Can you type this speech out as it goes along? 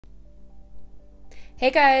Hey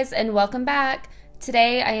guys, and welcome back!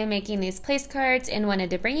 Today I am making these place cards and wanted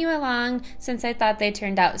to bring you along since I thought they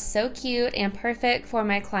turned out so cute and perfect for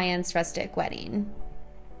my client's rustic wedding.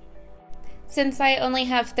 Since I only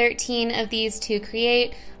have 13 of these to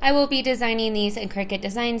create, I will be designing these in Cricut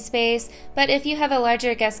Design Space, but if you have a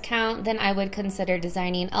larger guest count, then I would consider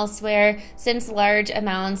designing elsewhere since large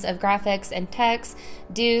amounts of graphics and text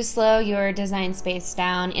do slow your design space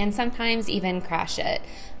down and sometimes even crash it.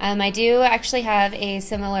 I do actually have a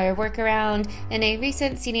similar workaround in a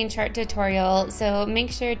recent seating chart tutorial, so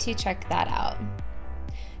make sure to check that out.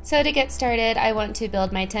 So to get started, I want to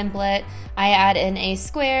build my template. I add in a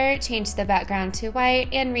square, change the background to white,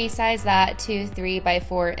 and resize that to 3 by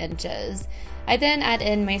 4 inches. I then add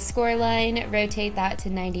in my score line, rotate that to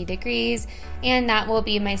 90 degrees, and that will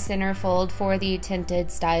be my center fold for the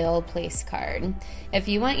tinted style place card. If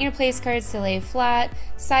you want your place cards to lay flat,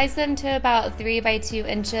 size them to about 3 by 2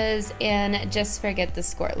 inches and just forget the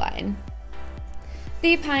score line.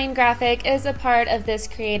 The pine graphic is a part of this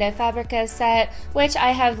Creative Fabrica set, which I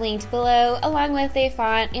have linked below, along with a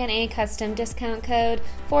font and a custom discount code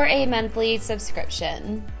for a monthly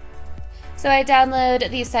subscription. So I download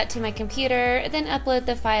the set to my computer, then upload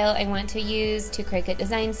the file I want to use to Cricut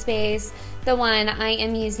Design Space. The one I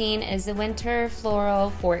am using is the Winter Floral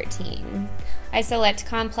 14. I select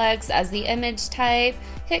Complex as the image type,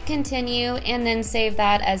 hit Continue, and then save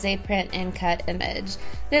that as a print and cut image.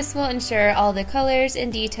 This will ensure all the colors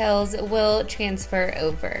and details will transfer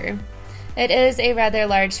over. It is a rather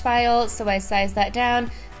large file, so I size that down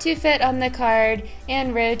to fit on the card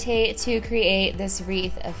and rotate to create this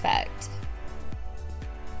wreath effect.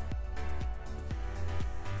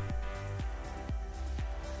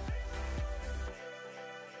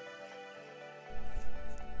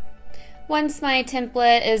 Once my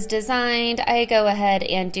template is designed, I go ahead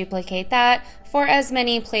and duplicate that for as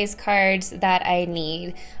many place cards that I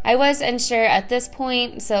need. I was unsure at this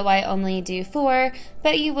point, so I only do 4,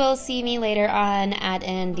 but you will see me later on add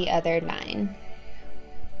in the other 9.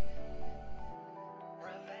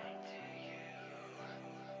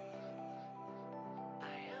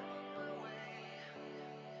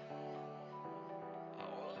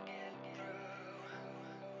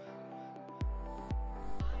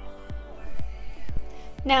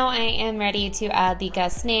 Now I am ready to add the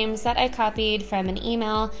guest names that I copied from an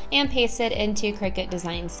email and pasted into Cricut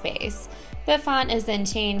Design Space. The font is then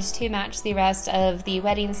changed to match the rest of the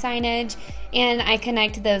wedding signage, and I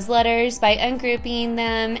connect those letters by ungrouping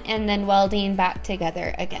them and then welding back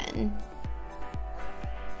together again.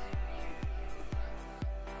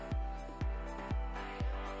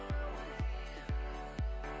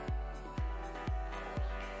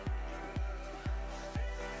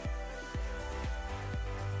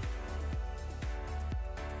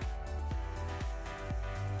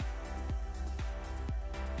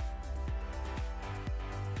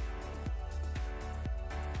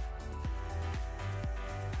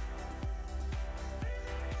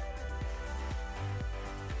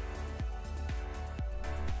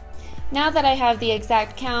 Now that I have the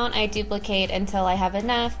exact count, I duplicate until I have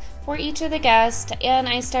enough for each of the guests, and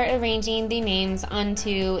I start arranging the names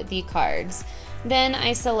onto the cards. Then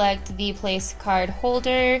I select the place card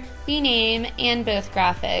holder, the name, and both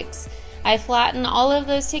graphics. I flatten all of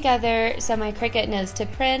those together so my Cricut knows to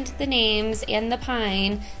print the names and the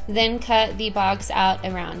pine, then cut the box out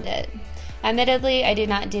around it. Admittedly, I do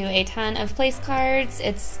not do a ton of place cards.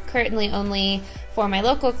 It's currently only for my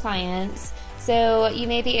local clients. So you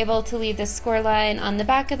may be able to leave the score line on the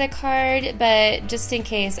back of the card, but just in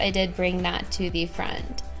case, I did bring that to the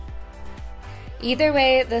front. Either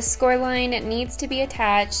way, the score line needs to be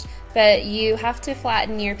attached, but you have to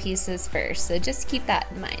flatten your pieces first, so just keep that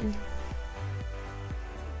in mind.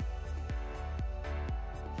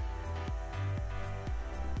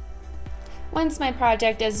 Once my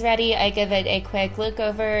project is ready, I give it a quick look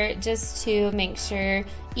over just to make sure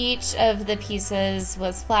each of the pieces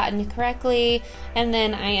was flattened correctly, and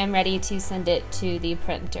then I am ready to send it to the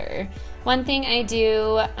printer. One thing I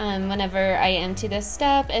do whenever I am to this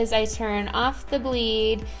step is I turn off the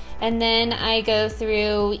bleed, and then I go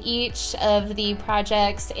through each of the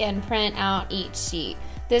projects and print out each sheet.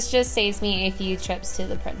 This just saves me a few trips to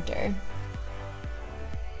the printer.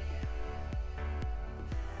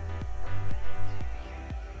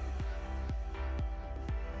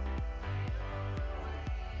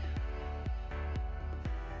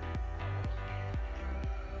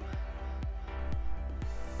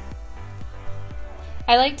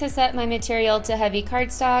 I like to set my material to heavy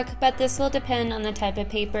cardstock, but this will depend on the type of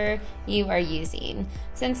paper you are using.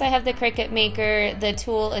 Since I have the Cricut Maker, the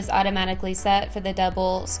tool is automatically set for the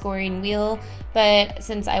double scoring wheel, but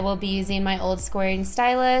since I will be using my old scoring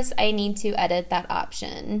stylus, I need to edit that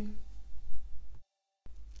option.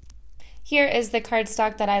 Here is the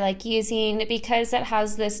cardstock that I like using because it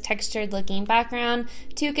has this textured looking background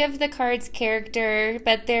to give the cards character,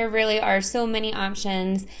 but there really are so many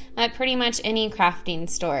options at pretty much any crafting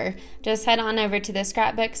store. Just head on over to the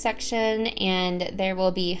scrapbook section and there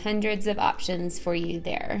will be hundreds of options for you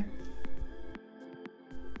there.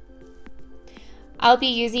 I'll be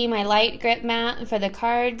using my light grip mat for the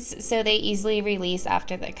cards so they easily release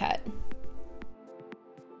after the cut.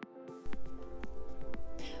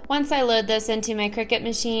 Once I load this into my Cricut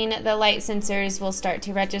machine, the light sensors will start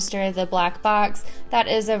to register the black box that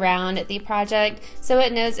is around the project so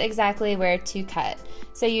it knows exactly where to cut.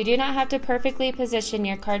 So you do not have to perfectly position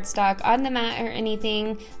your cardstock on the mat or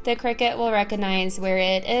anything. The Cricut will recognize where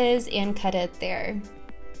it is and cut it there.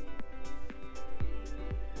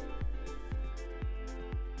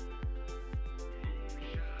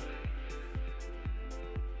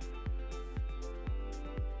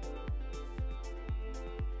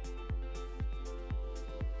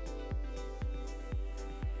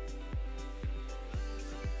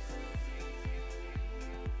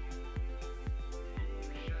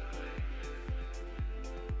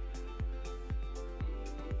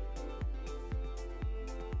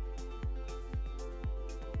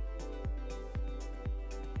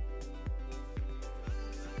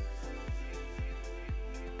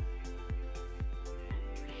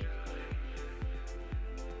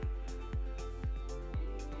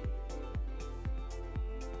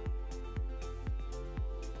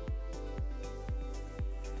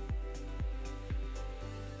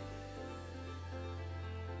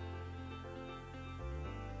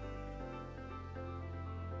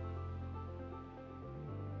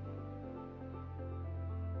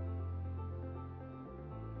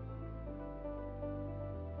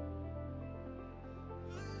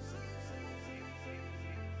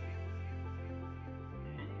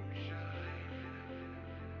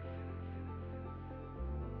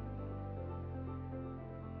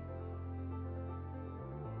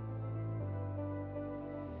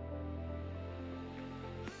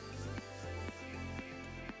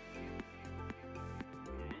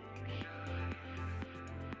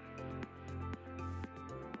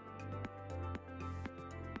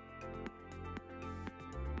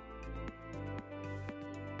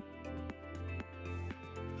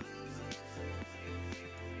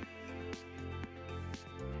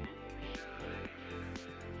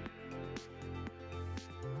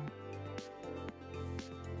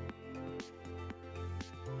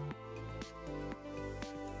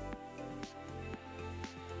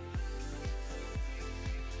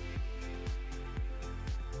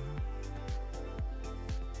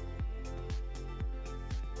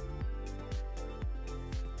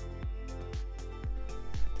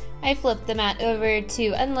 I flip the mat over to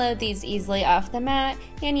unload these easily off the mat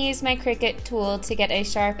and use my Cricut tool to get a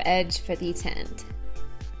sharp edge for the tint.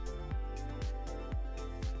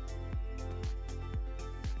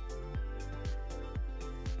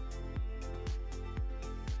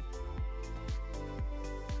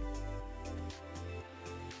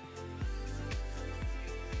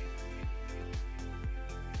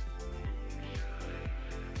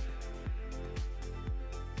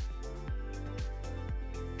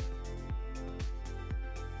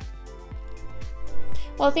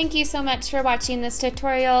 Well, thank you so much for watching this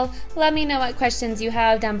tutorial. Let me know what questions you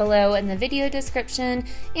have down below in the video description.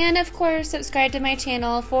 And of course, subscribe to my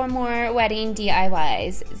channel for more wedding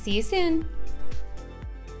DIYs. See you soon!